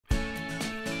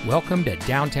Welcome to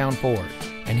Downtown Ford,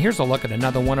 and here's a look at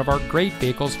another one of our great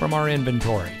vehicles from our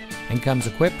inventory, and comes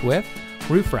equipped with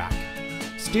roof rack,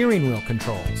 steering wheel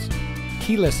controls,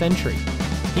 keyless entry,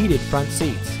 heated front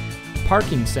seats,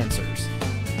 parking sensors,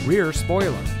 rear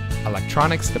spoiler,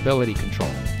 electronic stability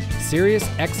control, Sirius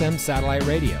XM satellite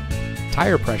radio,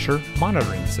 tire pressure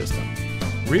monitoring system,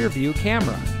 rear view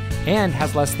camera, and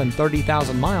has less than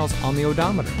 30,000 miles on the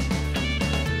odometer.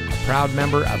 A proud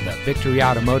member of the Victory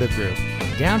Automotive Group,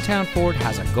 Downtown Ford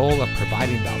has a goal of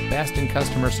providing the best in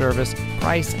customer service,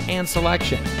 price, and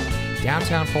selection.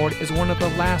 Downtown Ford is one of the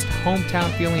last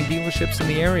hometown feeling dealerships in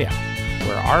the area,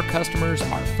 where our customers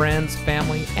are friends,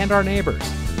 family, and our neighbors.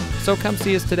 So come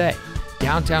see us today.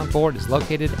 Downtown Ford is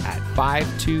located at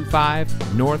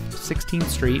 525 North 16th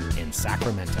Street in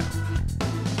Sacramento.